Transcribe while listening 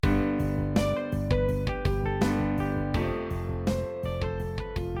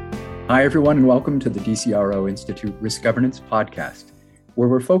Hi, everyone, and welcome to the DCRO Institute Risk Governance Podcast, where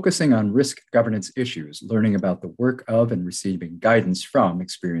we're focusing on risk governance issues, learning about the work of and receiving guidance from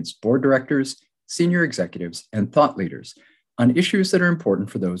experienced board directors, senior executives, and thought leaders on issues that are important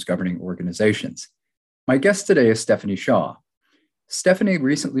for those governing organizations. My guest today is Stephanie Shaw. Stephanie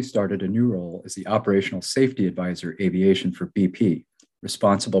recently started a new role as the Operational Safety Advisor Aviation for BP,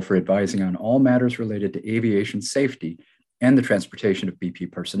 responsible for advising on all matters related to aviation safety and the transportation of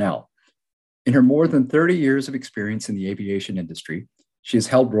BP personnel. In her more than 30 years of experience in the aviation industry, she has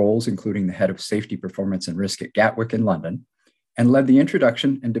held roles including the head of safety performance and risk at Gatwick in London, and led the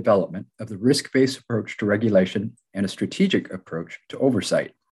introduction and development of the risk-based approach to regulation and a strategic approach to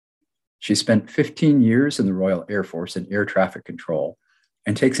oversight. She spent 15 years in the Royal Air Force in air traffic control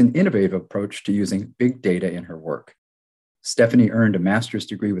and takes an innovative approach to using big data in her work. Stephanie earned a master's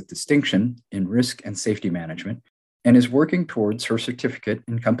degree with distinction in risk and safety management and is working towards her certificate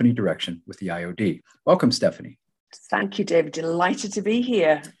in company direction with the IOD. Welcome, Stephanie. Thank you, David. Delighted to be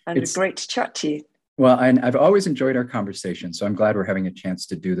here and great to chat to you. Well, and I've always enjoyed our conversation, so I'm glad we're having a chance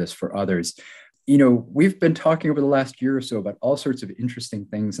to do this for others. You know, we've been talking over the last year or so about all sorts of interesting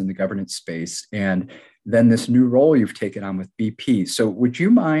things in the governance space, and then this new role you've taken on with BP. So would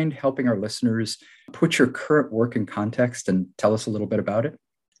you mind helping our listeners put your current work in context and tell us a little bit about it?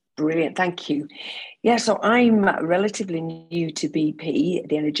 Brilliant, thank you. Yeah, so I'm relatively new to BP,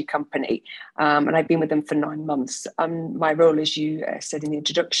 the energy company, and I've been with them for 9 months. My role, as you said in the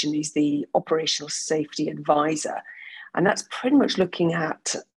introduction, is the Operational Safety Advisor, and that's pretty much looking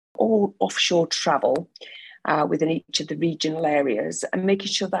at all offshore travel within each of the regional areas and making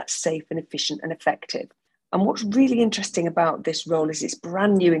sure that's safe and efficient and effective. And what's really interesting about this role is it's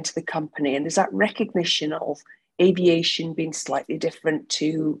brand new into the company, and there's that recognition of aviation being slightly different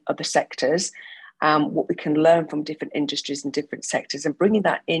to other sectors, what we can learn from different industries and different sectors, and bringing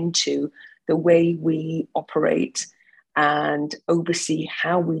that into the way we operate and oversee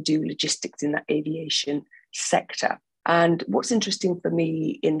how we do logistics in that aviation sector. And what's interesting for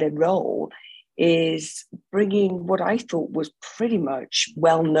me in the role is bringing what I thought was pretty much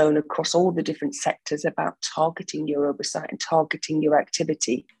well known across all the different sectors about targeting your oversight and targeting your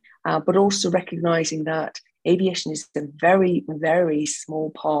activity, but also recognizing that aviation is a very, very small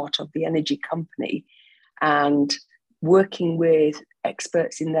part of the energy company, and working with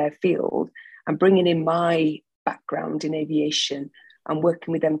experts in their field and bringing in my background in aviation and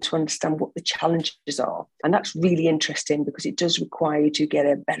working with them to understand what the challenges are. And that's really interesting because it does require you to get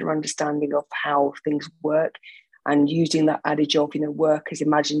a better understanding of how things work and using that adage of, work is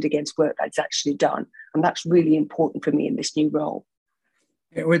imagined against work that's actually done. And that's really important for me in this new role.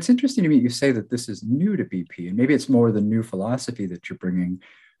 Well, it's interesting to me you say that this is new to BP, and maybe it's more the new philosophy that you're bringing.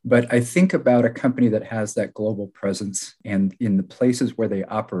 But I think about a company that has that global presence and in the places where they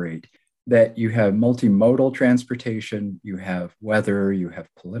operate, that you have multimodal transportation, you have weather, you have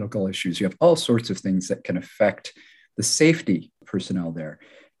political issues, you have all sorts of things that can affect the safety personnel there.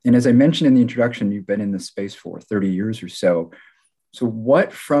 And as I mentioned in the introduction, you've been in this space for 30 years or so. So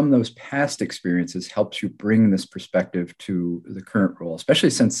what from those past experiences helps you bring this perspective to the current role, especially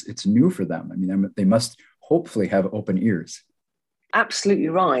since it's new for them? I mean, they must hopefully have open ears. Absolutely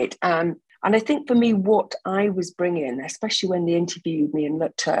right. And I think for me, what I was bringing, especially when they interviewed me and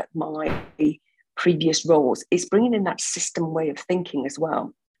looked at my previous roles, is bringing in that system way of thinking as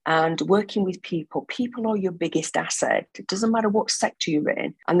well. And working with people. People are your biggest asset. It doesn't matter what sector you're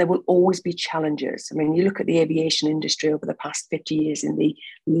in, and there will always be challenges. I mean, you look at the aviation industry over the past 50 years and the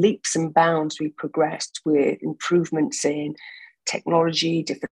leaps and bounds we've progressed with improvements in technology,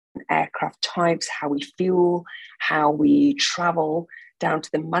 different aircraft types, how we fuel, how we travel, down to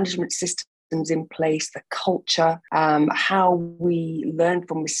the management systems in place, the culture, how we learn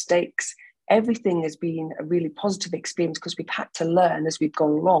from mistakes. Everything has been a really positive experience because we've had to learn as we've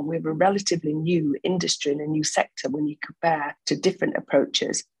gone along. We have a relatively new industry and a new sector when you compare to different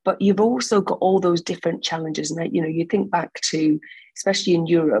approaches. But you've also got all those different challenges. And, you think back to, especially in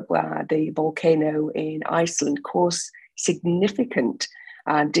Europe, where the volcano in Iceland caused significant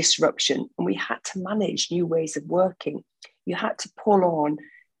disruption. And we had to manage new ways of working. You had to pull on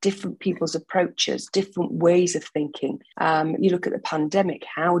different people's approaches, different ways of thinking. You look at the pandemic,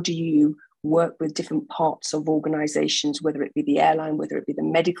 how do you work with different parts of organizations, whether it be the airline, whether it be the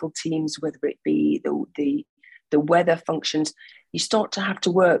medical teams, whether it be the weather functions? You start to have to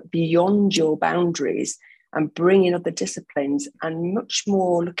work beyond your boundaries and bring in other disciplines, and much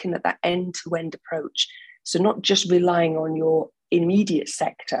more looking at that end-to-end approach. So not just relying on your immediate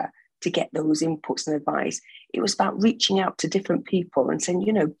sector to get those inputs and advice. It was about reaching out to different people and saying,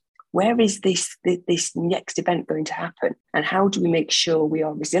 where is this next event going to happen? And how do we make sure we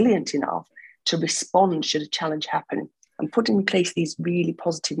are resilient enough to respond should a challenge happen? And putting in place these really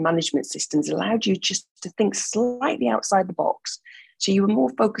positive management systems allowed you just to think slightly outside the box. So you were more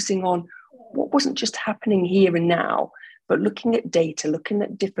focusing on what wasn't just happening here and now, but looking at data, looking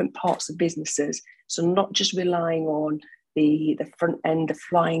at different parts of businesses. So not just relying on the front end, the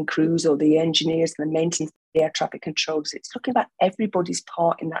flying crews or the engineers and the maintenance, the air traffic controllers. It's looking at everybody's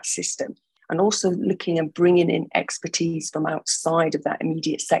part in that system, and also looking and bringing in expertise from outside of that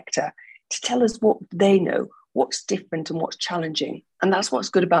immediate sector to tell us what they know, what's different and what's challenging. And that's what's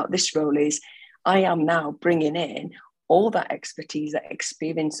good about this role is I am now bringing in all that expertise, that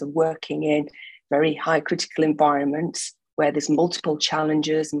experience of working in very high critical environments where there's multiple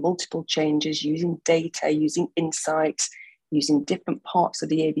challenges and multiple changes, using data, using insights, using different parts of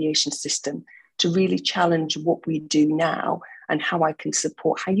the aviation system to really challenge what we do now and how I can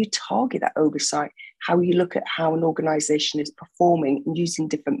support, how you target that oversight, how you look at how an organization is performing and using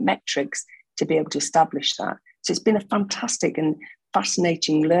different metrics to be able to establish that. So it's been a fantastic and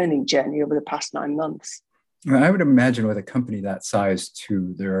fascinating learning journey over the past 9 months. I would imagine with a company that size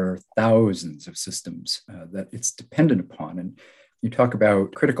too, there are thousands of systems that it's dependent upon. And you talk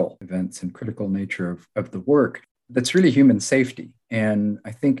about critical events and critical nature of the work. That's really human safety. And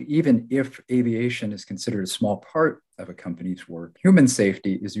I think even if aviation is considered a small part of a company's work, human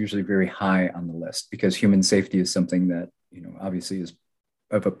safety is usually very high on the list, because human safety is something that, obviously is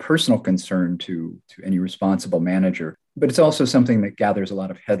of a personal concern to any responsible manager. But it's also something that gathers a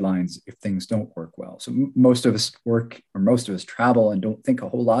lot of headlines if things don't work well. So most of us travel and don't think a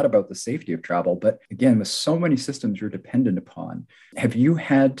whole lot about the safety of travel. But again, with so many systems you're dependent upon, have you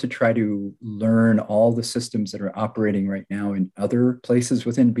had to try to learn all the systems that are operating right now in other places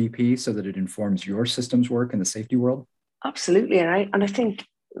within BP so that it informs your systems work in the safety world? Absolutely. And I think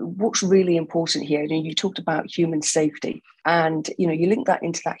what's really important here, you talked about human safety, and you link that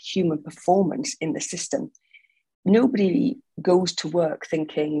into that human performance in the system. Nobody goes to work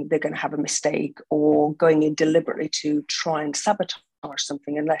thinking they're going to have a mistake or going in deliberately to try and sabotage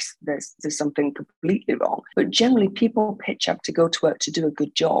something unless there's something completely wrong. But generally, people pitch up to go to work to do a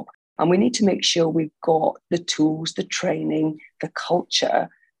good job. And we need to make sure we've got the tools, the training, the culture,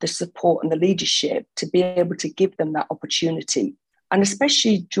 the support and the leadership to be able to give them that opportunity. And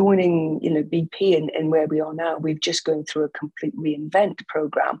especially joining, BP and where we are now, we've just going through a complete reinvent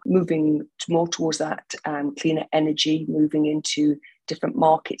program, moving more towards that cleaner energy, moving into different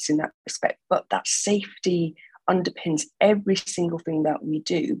markets in that respect. But that safety underpins every single thing that we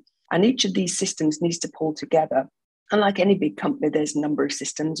do. And each of these systems needs to pull together. And like any big company, there's a number of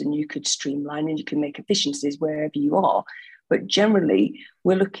systems and you could streamline and you can make efficiencies wherever you are. But generally,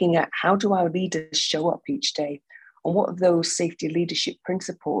 we're looking at how do our leaders show up each day? And what are those safety leadership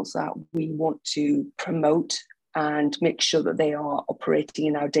principles that we want to promote and make sure that they are operating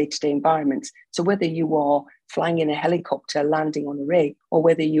in our day-to-day environments? So whether you are flying in a helicopter, landing on a rig, or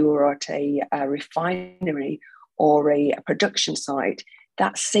whether you are at a refinery or a production site,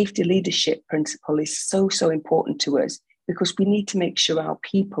 that safety leadership principle is so important to us, because we need to make sure our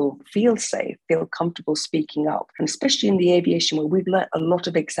people feel safe, feel comfortable speaking up. And especially in the aviation, where we've learned a lot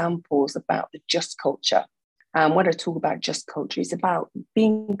of examples about the just culture. And when I talk about just culture, it's about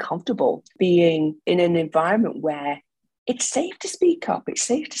being comfortable, being in an environment where it's safe to speak up. It's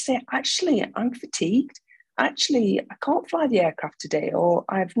safe to say, actually, I'm fatigued. Actually, I can't fly the aircraft today, or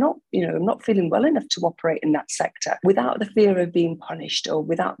I'm not feeling well enough to operate in that sector, without the fear of being punished or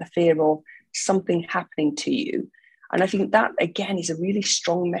without the fear of something happening to you. And I think that, again, is a really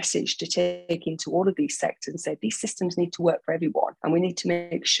strong message to take into all of these sectors and say these systems need to work for everyone. And we need to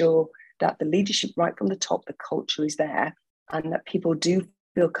make sure that the leadership right from the top, the culture is there, and that people do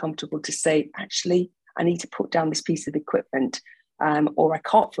feel comfortable to say, actually, I need to put down this piece of equipment, or I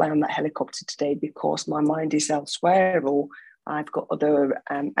can't fly on that helicopter today because my mind is elsewhere, or I've got other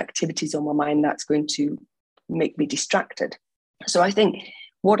activities on my mind that's going to make me distracted. So I think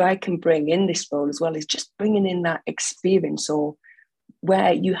what I can bring in this role as well is just bringing in that experience, or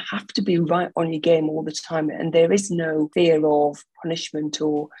where you have to be right on your game all the time, and there is no fear of punishment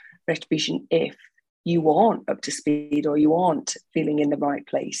or retribution if you aren't up to speed or you aren't feeling in the right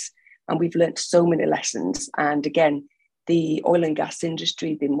place. And we've learned so many lessons. And again, the oil and gas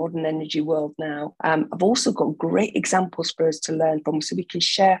industry, the modern energy world now, have also got great examples for us to learn from, so we can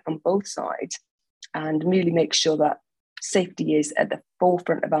share from both sides and really make sure that safety is at the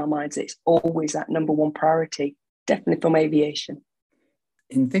forefront of our minds. It's always that number one priority, definitely from aviation.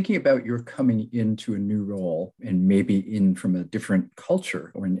 In thinking about your coming into a new role and maybe in from a different culture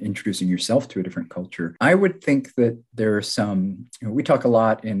or in introducing yourself to a different culture, I would think that there are some, we talk a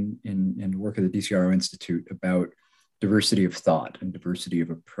lot in the work of the DCRO Institute about diversity of thought and diversity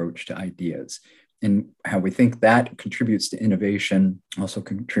of approach to ideas, and how we think that contributes to innovation, also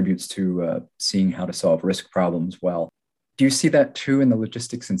contributes to seeing how to solve risk problems well. Do you see that too in the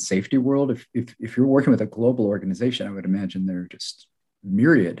logistics and safety world? If you're working with a global organization, I would imagine there are just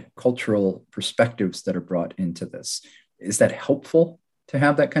myriad cultural perspectives that are brought into this. Is that helpful to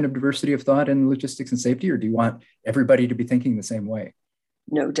have that kind of diversity of thought in logistics and safety, or do you want everybody to be thinking the same way?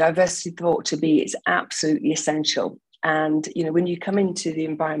 No, diversity of thought to me is absolutely essential. And, when you come into the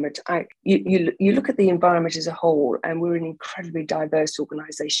environment, you look at the environment as a whole, and we're an incredibly diverse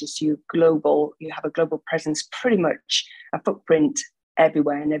organization. So you have a global presence, pretty much a footprint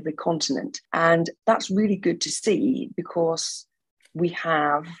everywhere in every continent. And that's really good to see, because we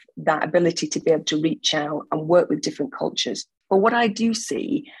have that ability to be able to reach out and work with different cultures. But what I do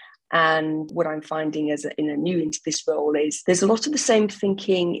see, and what I'm finding new into this role, is there's a lot of the same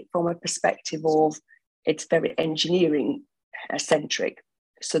thinking from a perspective of it's very engineering centric.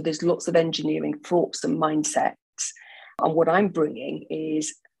 So there's lots of engineering thoughts and mindsets. And what I'm bringing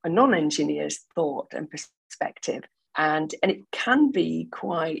is a non-engineer's thought and perspective. And it can be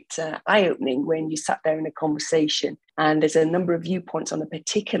quite eye-opening when you sat there in a conversation and there's a number of viewpoints on a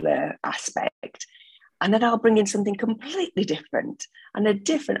particular aspect. And then I'll bring in something completely different and a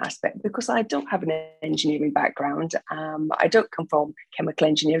different aspect, because I don't have an engineering background. I don't come from chemical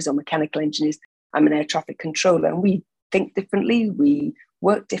engineers or mechanical engineers. I'm an air traffic controller, and we think differently, we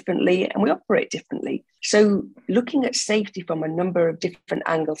work differently, and we operate differently. So looking at safety from a number of different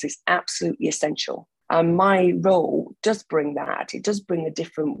angles is absolutely essential. And my role does bring that. It does bring a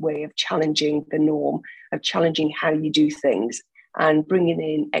different way of challenging the norm, of challenging how you do things, and bringing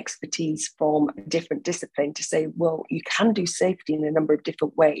in expertise from a different discipline to say, well, you can do safety in a number of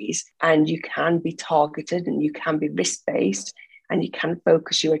different ways, and you can be targeted, and you can be risk-based, and you can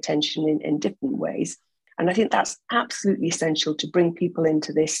focus your attention in different ways. And I think that's absolutely essential to bring people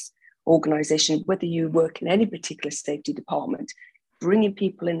into this organisation, whether you work in any particular safety department, bringing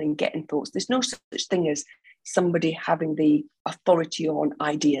people in and getting thoughts. There's no such thing as somebody having the authority on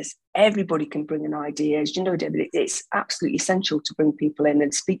ideas. Everybody can bring an idea. As you know, David, it's absolutely essential to bring people in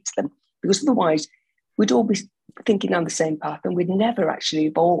and speak to them, because otherwise we'd all be thinking on the same path and we'd never actually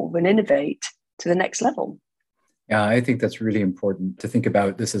evolve and innovate to the next level. Yeah, I think that's really important to think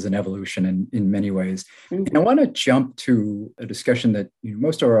about this as an evolution in many ways. Mm-hmm. And I want to jump to a discussion that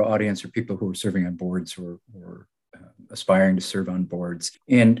most of our audience are people who are serving on boards or aspiring to serve on boards.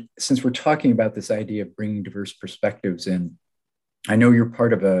 And since we're talking about this idea of bringing diverse perspectives in, I know you're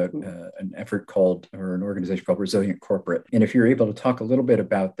part of an effort or an organization called Resilient Corporate. And if you're able to talk a little bit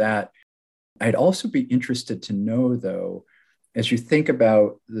about that, I'd also be interested to know, though, as you think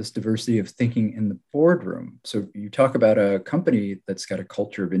about this diversity of thinking in the boardroom. So you talk about a company that's got a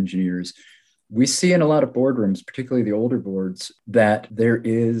culture of engineers. We see in a lot of boardrooms, particularly the older boards, that there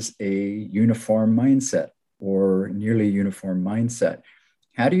is a uniform mindset or nearly uniform mindset.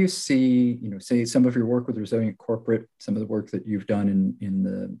 How do you see, say some of your work with Resilient Corporate, some of the work that you've done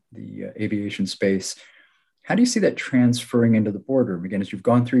in the aviation space, how do you see that transferring into the boardroom? Again, as you've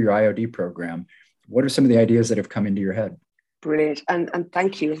gone through your IOD program, what are some of the ideas that have come into your head? Brilliant. And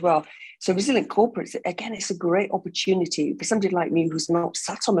thank you as well. So Resilient Corporates, again, it's a great opportunity for somebody like me who's not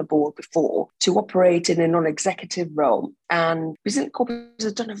sat on a board before to operate in a non-executive role. And Resilient Corporates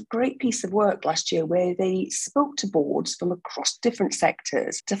has done a great piece of work last year where they spoke to boards from across different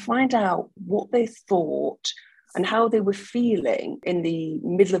sectors to find out what they thought and how they were feeling in the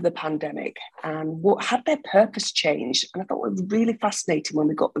middle of the pandemic and what had their purpose changed. And I thought it was really fascinating when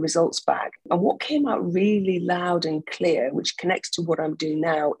we got the results back. And what came out really loud and clear, which connects to what I'm doing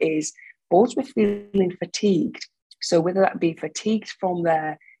now, is boards were feeling fatigued. So whether that be fatigued from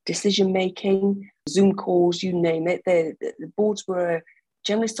their decision-making, Zoom calls, you name it, the boards were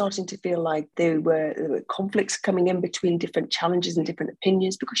generally starting to feel like there were conflicts coming in between different challenges and different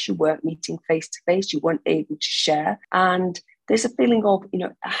opinions because you weren't meeting face to face, you weren't able to share. And there's a feeling of,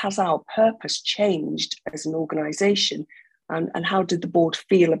 has our purpose changed as an organisation? And how did the board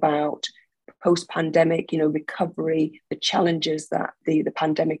feel about post-pandemic, recovery, the challenges that the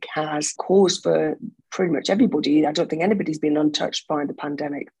pandemic has caused for pretty much everybody? I don't think anybody's been untouched by the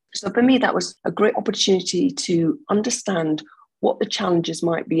pandemic. So for me, that was a great opportunity to understand what the challenges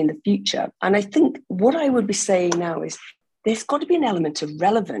might be in the future. And I think what I would be saying now is there's got to be an element of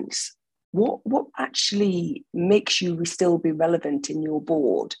relevance what actually makes you still be relevant in your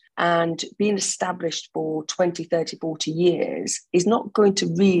board? And being established for 20, 30, 40 years is not going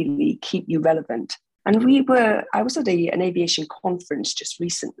to really keep you relevant. And I was at an aviation conference just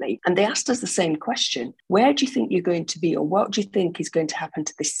recently, and they asked us the same question. Where do you think you're going to be, or what do you think is going to happen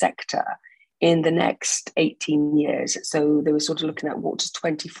to this sector in the next 18 years? So they were sort of looking at, what does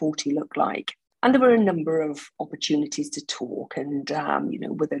 2040 look like? And there were a number of opportunities to talk, and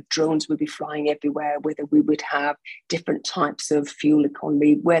whether drones would be flying everywhere, whether we would have different types of fuel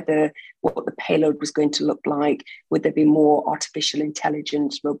economy, what the payload was going to look like, would there be more artificial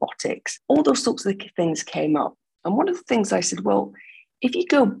intelligence, robotics, all those sorts of things came up. And one of the things I said, well, if you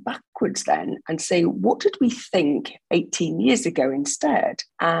go backwards then and say, what did we think 18 years ago instead?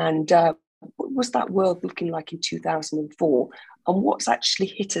 And what was that world looking like in 2004? And what's actually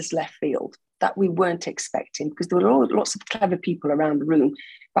hit us left field that we weren't expecting? Because there were lots of clever people around the room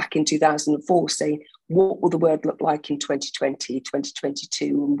back in 2004 saying, what will the world look like in 2020, 2022,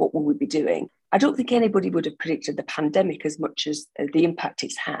 and what will we be doing? I don't think anybody would have predicted the pandemic as much as the impact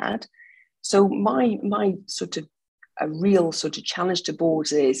it's had. So my sort of a real sort of challenge to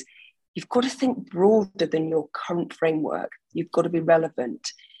boards is, you've got to think broader than your current framework. You've got to be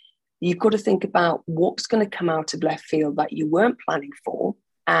relevant. You've got to think about what's going to come out of left field that you weren't planning for.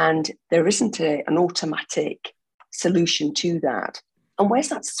 And there isn't an automatic solution to that. And where's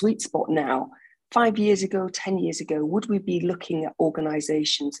that sweet spot now? 5 years ago, 10 years ago, would we be looking at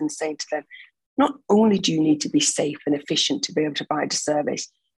organizations and saying to them, not only do you need to be safe and efficient to be able to provide a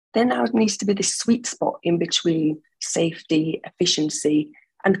service, there now needs to be this sweet spot in between safety, efficiency,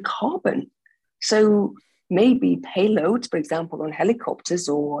 and carbon. So maybe payloads, for example, on helicopters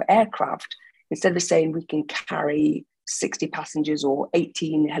or aircraft, instead of saying we can carry 60 passengers or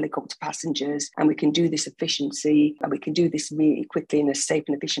 18 helicopter passengers, and we can do this efficiency, and we can do this really quickly in a safe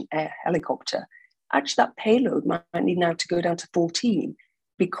and efficient air helicopter, actually that payload might need now to go down to 14,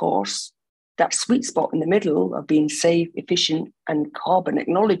 because that sweet spot in the middle of being safe, efficient, and carbon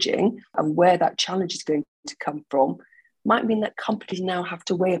acknowledging, and where that challenge is going to come from, might mean that companies now have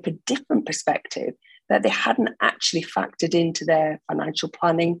to weigh up a different perspective that they hadn't actually factored into their financial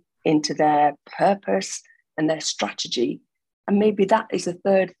planning, into their purpose and their strategy. And maybe that is the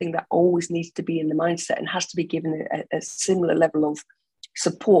third thing that always needs to be in the mindset and has to be given a similar level of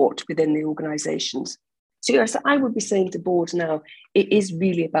support within the organizations. So yes, I would be saying to boards now, it is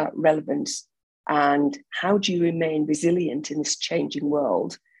really about relevance, and how do you remain resilient in this changing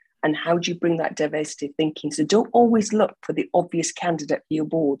world, and how do you bring that diversity of thinking? So don't always look for the obvious candidate for your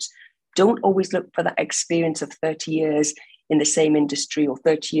boards. Don't always look for that experience of 30 years in the same industry or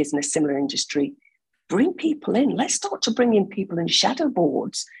 30 years in a similar industry. Bring people in. Let's start to bring in people in shadow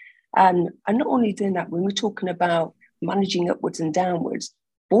boards. And not only doing that, when we're talking about managing upwards and downwards,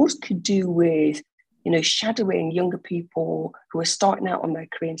 boards could do with, shadowing younger people who are starting out on their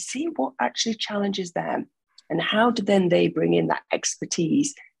career and see what actually challenges them, and how do then they bring in that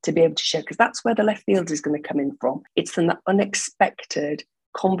expertise to be able to share, because that's where the left field is going to come in from. It's from that unexpected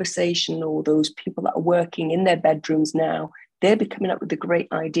conversation, or those people that are working in their bedrooms now, they'll be coming up with the great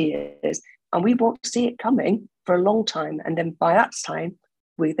ideas, and we won't see it coming for a long time. And then by that time,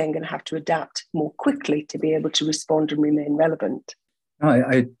 we're then going to have to adapt more quickly to be able to respond and remain relevant.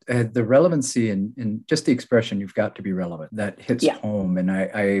 The relevancy and just the expression, you've got to be relevant, that hits home. And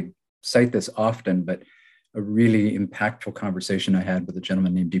I cite this often, but a really impactful conversation I had with a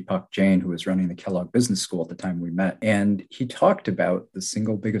gentleman named Deepak Jain, who was running the Kellogg Business School at the time we met. And he talked about the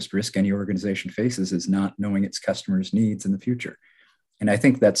single biggest risk any organization faces is not knowing its customers' needs in the future. And I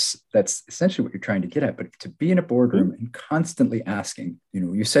think that's essentially what you're trying to get at. But to be in a boardroom and constantly asking,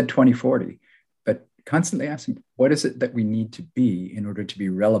 you said 2040, but constantly asking, what is it that we need to be in order to be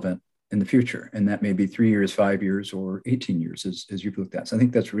relevant in the future? And that may be 3 years, 5 years, or 18 years, as you've looked at. So I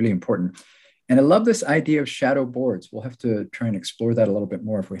think that's really important. And I love this idea of shadow boards. We'll have to try and explore that a little bit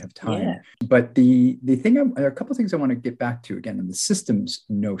more if we have time. Yeah. But the thing, there are a couple of things I want to get back to again, in the systems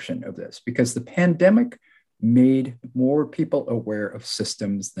notion of this, because the pandemic made more people aware of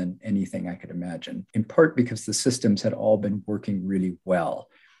systems than anything I could imagine, in part because the systems had all been working really well.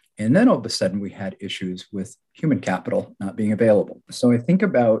 And then all of a sudden we had issues with human capital not being available. So I think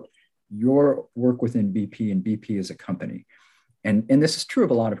about your work within BP and BP as a company. And this is true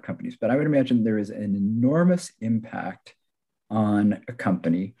of a lot of companies, but I would imagine there is an enormous impact on a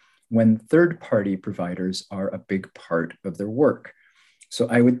company when third-party providers are a big part of their work. So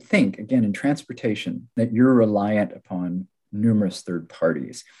I would think, again, in transportation, that you're reliant upon numerous third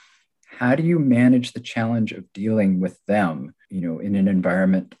parties. How do you manage the challenge of dealing with them in an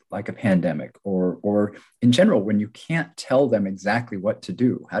environment like a pandemic, or in general, when you can't tell them exactly what to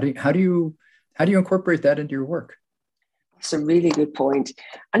do? How do you incorporate that into your work? That's a really good point.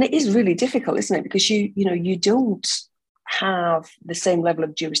 And it is really difficult, isn't it? Because you don't have the same level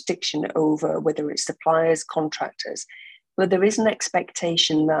of jurisdiction over whether it's suppliers, contractors, but there is an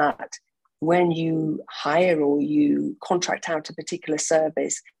expectation that when you hire or you contract out a particular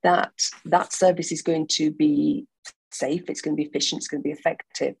service, that service is going to be safe, it's going to be efficient, it's going to be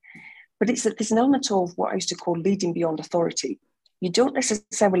effective. But there's an element of what I used to call leading beyond authority. You don't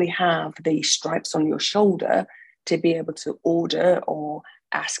necessarily have the stripes on your shoulder to be able to order or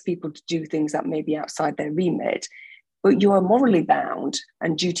ask people to do things that may be outside their remit, but you are morally bound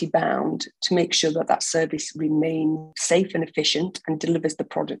and duty bound to make sure that service remains safe and efficient and delivers the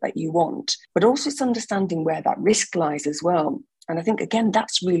product that you want. But also it's understanding where that risk lies as well. And I think, again,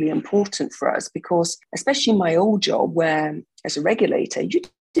 that's really important for us because, especially in my old job where as a regulator, you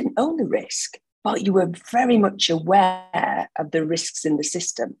didn't own the risk, but you were very much aware of the risks in the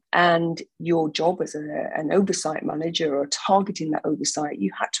system. And your job as an oversight manager or targeting that oversight,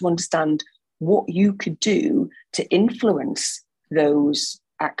 you had to understand what you could do to influence those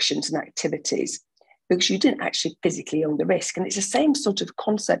actions and activities because you didn't actually physically own the risk. And it's the same sort of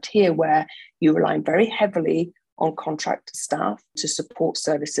concept here where you're relying very heavily on contract staff to support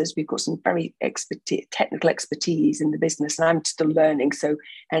services. We've got some very technical expertise in the business, and I'm still learning. So,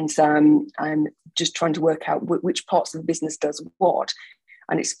 hence, I'm just trying to work out which parts of the business does what.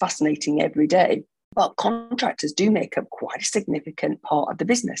 And it's fascinating every day. But contractors do make up quite a significant part of the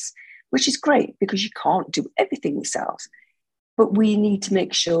business, which is great because you can't do everything yourselves. But we need to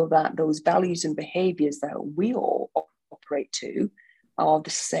make sure that those values and behaviours that we all operate to are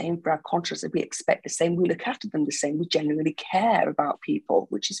the same for our contractors. We expect the same, we look after them the same, we genuinely care about people,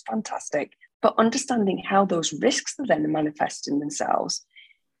 which is fantastic. But understanding how those risks are then manifesting themselves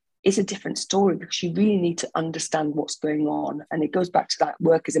is a different story because you really need to understand what's going on. And it goes back to that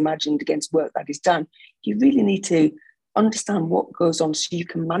work is imagined against work that is done. You really need to understand what goes on so you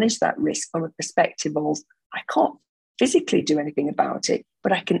can manage that risk from a perspective of, I can't physically do anything about it,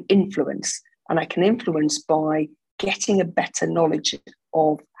 but I can influence. And I can influence by getting a better knowledge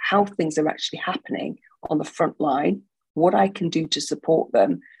of how things are actually happening on the front line, what I can do to support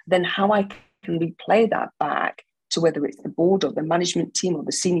them, then how I can replay that back to whether it's the board or the management team or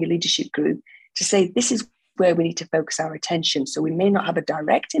the senior leadership group to say, this is where we need to focus our attention. So we may not have a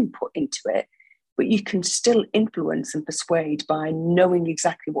direct input into it, but you can still influence and persuade by knowing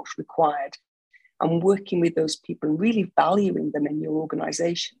exactly what's required and working with those people and really valuing them in your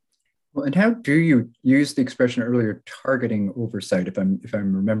organization. Well, and how do you use the expression earlier, targeting oversight, if I'm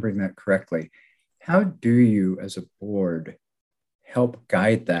remembering that correctly? How do you, as a board, help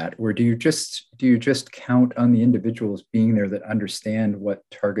guide that, or do you just count on the individuals being there that understand what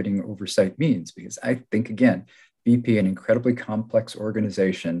targeting oversight means? Because I think, again, BP, an incredibly complex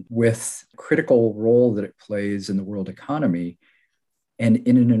organization with critical role that it plays in the world economy, and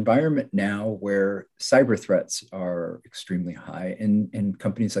in an environment now where cyber threats are extremely high, and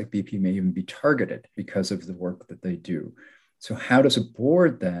companies like BP may even be targeted because of the work that they do. So how does a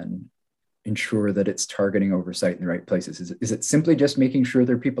board then ensure that it's targeting oversight in the right places? Is it simply just making sure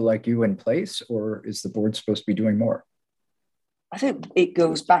there are people like you in place, or is the board supposed to be doing more? I think it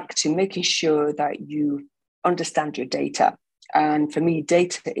goes back to making sure that you understand your data. And for me,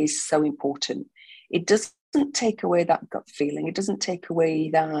 data is so important. It doesn't take away that gut feeling. It doesn't take away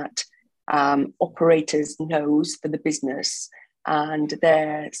that operators knows for the business and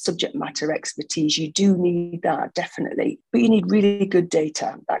their subject matter expertise. You do need that, definitely. But you need really good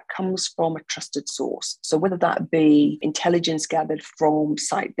data that comes from a trusted source. So whether that be intelligence gathered from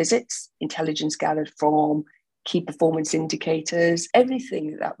site visits, intelligence gathered from key performance indicators,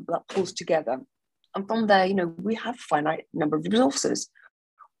 everything that pulls together. And from there, we have a finite number of resources.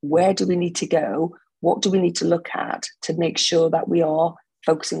 Where do we need to go? What do we need to look at to make sure that we are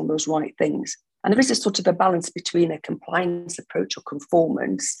focusing on those right things? And there is a sort of a balance between a compliance approach or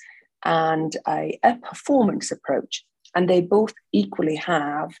conformance and a performance approach. And they both equally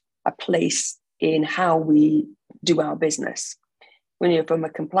have a place in how we do our business. When you're from a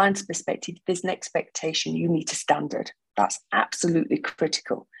compliance perspective, there's an expectation you meet a standard. That's absolutely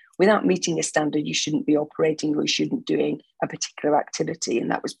critical. Without meeting a standard, you shouldn't be operating or you shouldn't be doing a particular activity. And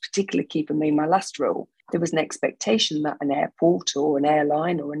that was particularly key for me in my last role. There was an expectation that an airport or an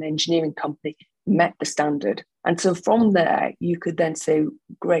airline or an engineering company met the standard. And so from there, you could then say,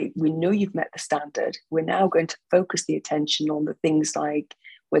 great, we know you've met the standard. We're now going to focus the attention on the things like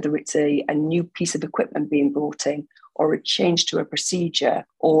whether it's a new piece of equipment being brought in or a change to a procedure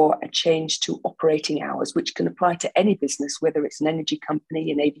or a change to operating hours, which can apply to any business, whether it's an energy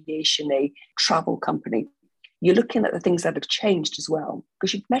company, an aviation, a travel company. You're looking at the things that have changed as well,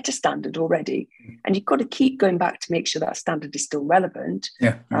 because you've met a standard already, and you've got to keep going back to make sure that standard is still relevant.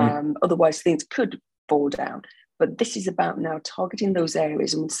 Yeah. Right. Otherwise, things could fall down. But this is about now targeting those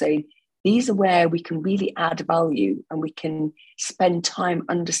areas and saying, these are where we can really add value, and we can spend time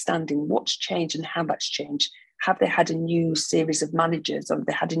understanding what's changed and how that's changed. Have they had a new series of managers, or have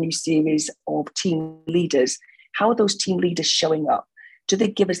they had a new series of team leaders? How are those team leaders showing up? Do they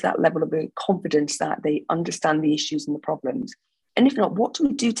give us that level of confidence that they understand the issues and the problems? And if not, what do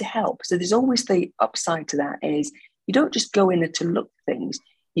we do to help? So there's always the upside to that is you don't just go in to look for things.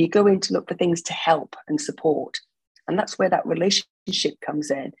 You go in to look for things to help and support. And that's where that relationship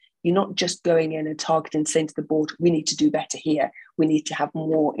comes in. You're not just going in and targeting, saying to the board, we need to do better here. We need to have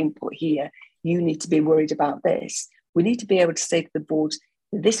more input here. You need to be worried about this. We need to be able to say to the board,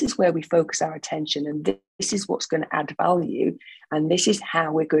 this is where we focus our attention, and this is what's going to add value, and this is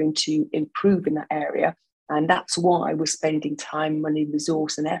how we're going to improve in that area. And that's why we're spending time, money,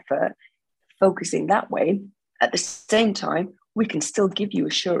 resource, and effort focusing that way. At the same time, we can still give you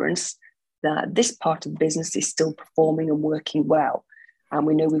assurance that this part of the business is still performing and working well. And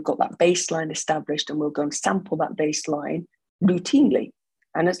we know we've got that baseline established, and we'll go and sample that baseline routinely.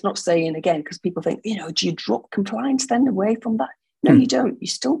 And it's not saying, again, because people think, do you drop compliance then away from that? No, you don't. You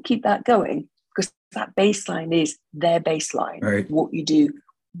still keep that going, because that baseline is their baseline. Right. What you do,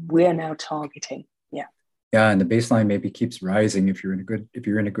 we're now targeting. Yeah. Yeah, and the baseline maybe keeps rising if you're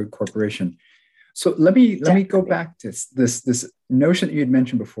in a good corporation. So let me go back to this notion that you had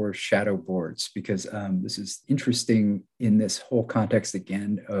mentioned before, shadow boards, because this is interesting in this whole context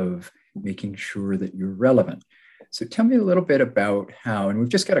again of making sure that you're relevant. So tell me a little bit about how, and we've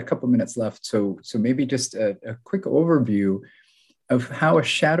just got a couple minutes left, so maybe just a quick overview of how a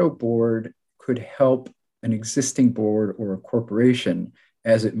shadow board could help an existing board or a corporation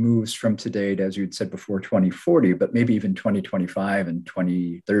as it moves from today to, as you'd said before, 2040, but maybe even 2025 and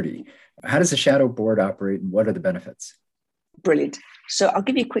 2030. How does a shadow board operate, and what are the benefits? Brilliant. So I'll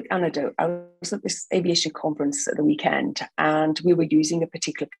give you a quick anecdote. I was at this aviation conference at the weekend, and we were using a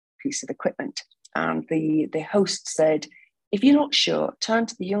particular piece of equipment. And the host said, if you're not sure, turn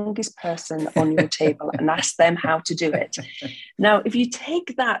to the youngest person on your table and ask them how to do it. Now, if you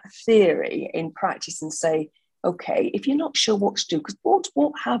take that theory in practice and say, okay, if you're not sure what to do, because boards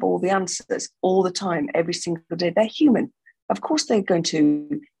won't have all the answers all the time, every single day. They're human. Of course, they're going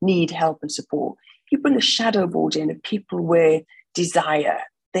to need help and support. If you bring a shadow board in of people with desire,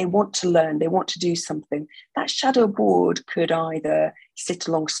 they want to learn, they want to do something, that shadow board could either sit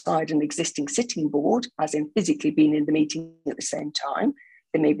alongside an existing sitting board, as in physically being in the meeting at the same time.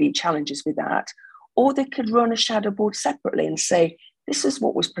 There may be challenges with that. Or they could run a shadow board separately and say, this is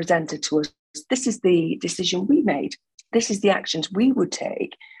what was presented to us. This is the decision we made. This is the actions we would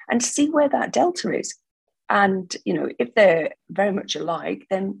take, and see where that delta is. And, if they're very much alike,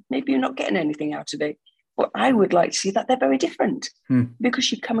 then maybe you're not getting anything out of it. But I would like to see that they're very different, because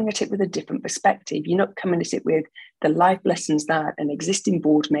you're coming at it with a different perspective. You're not coming at it with the life lessons that an existing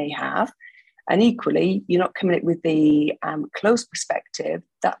board may have. And equally, you're not coming at it with the close perspective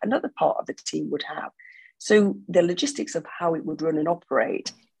that another part of the team would have. So the logistics of how it would run and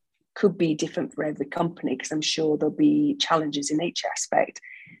operate could be different for every company, because I'm sure there'll be challenges in each aspect.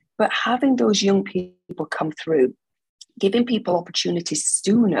 But having those young people come through, giving people opportunities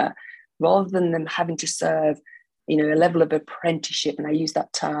sooner, rather than them having to serve, a level of apprenticeship, and I use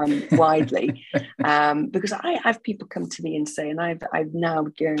that term widely, because I have people come to me and say, and I'm now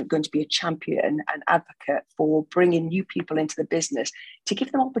going to be a champion and advocate for bringing new people into the business to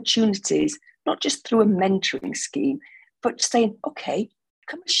give them opportunities, not just through a mentoring scheme, but saying, okay,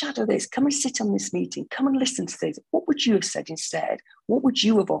 come and shadow this, come and sit on this meeting, come and listen to this. What would you have said instead? What would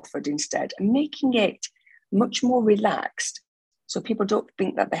you have offered instead? And making it much more relaxed, so people don't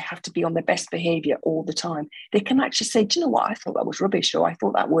think that they have to be on their best behavior all the time. They can actually say, do you know what? I thought that was rubbish, or I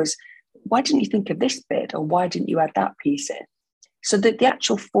thought that was, why didn't you think of this bit? Or why didn't you add that piece in? So the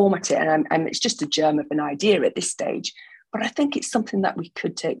actual format, and it's just a germ of an idea at this stage, but I think it's something that we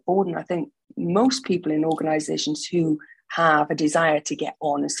could take forward. And I think most people in organizations who have a desire to get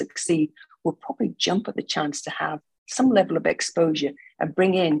on and succeed will probably jump at the chance to have some level of exposure and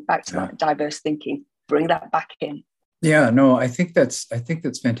bring in back to that diverse thinking, bring that back in. Yeah, no, I think that's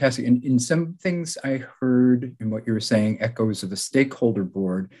fantastic. And in some things I heard in what you were saying, echoes of a stakeholder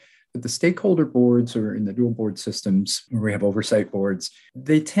board. But the stakeholder boards or in the dual board systems where we have oversight boards,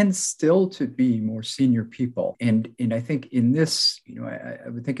 they tend still to be more senior people. And I think in this, I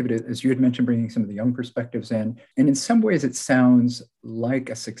would think of it as you had mentioned, bringing some of the young perspectives in. And in some ways, it sounds like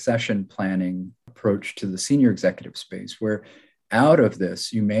a succession planning approach to the senior executive space, where out of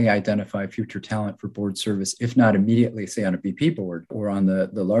this, you may identify future talent for board service, if not immediately, say on a BP board or on the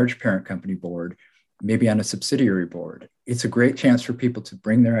large parent company board, maybe on a subsidiary board. It's a great chance for people to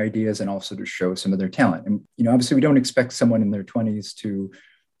bring their ideas and also to show some of their talent. And, obviously we don't expect someone in their 20s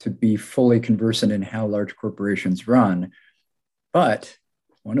to be fully conversant in how large corporations run. But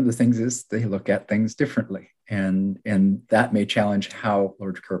one of the things is they look at things differently. And that may challenge how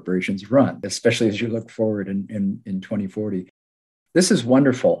large corporations run, especially as you look forward in 2040. This is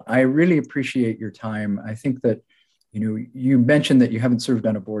wonderful. I really appreciate your time. I think that you mentioned that you haven't served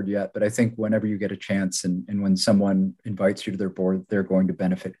on a board yet, but I think whenever you get a chance and when someone invites you to their board, they're going to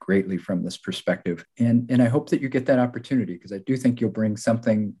benefit greatly from this perspective. And I hope that you get that opportunity, because I do think you'll bring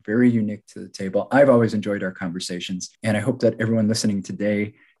something very unique to the table. I've always enjoyed our conversations, and I hope that everyone listening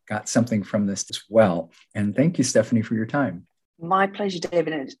today got something from this as well. And thank you, Stephanie, for your time. My pleasure,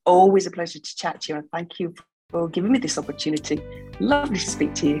 David. And it's always a pleasure to chat to you. And thank you for giving me this opportunity. Lovely to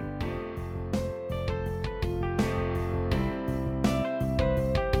speak to you.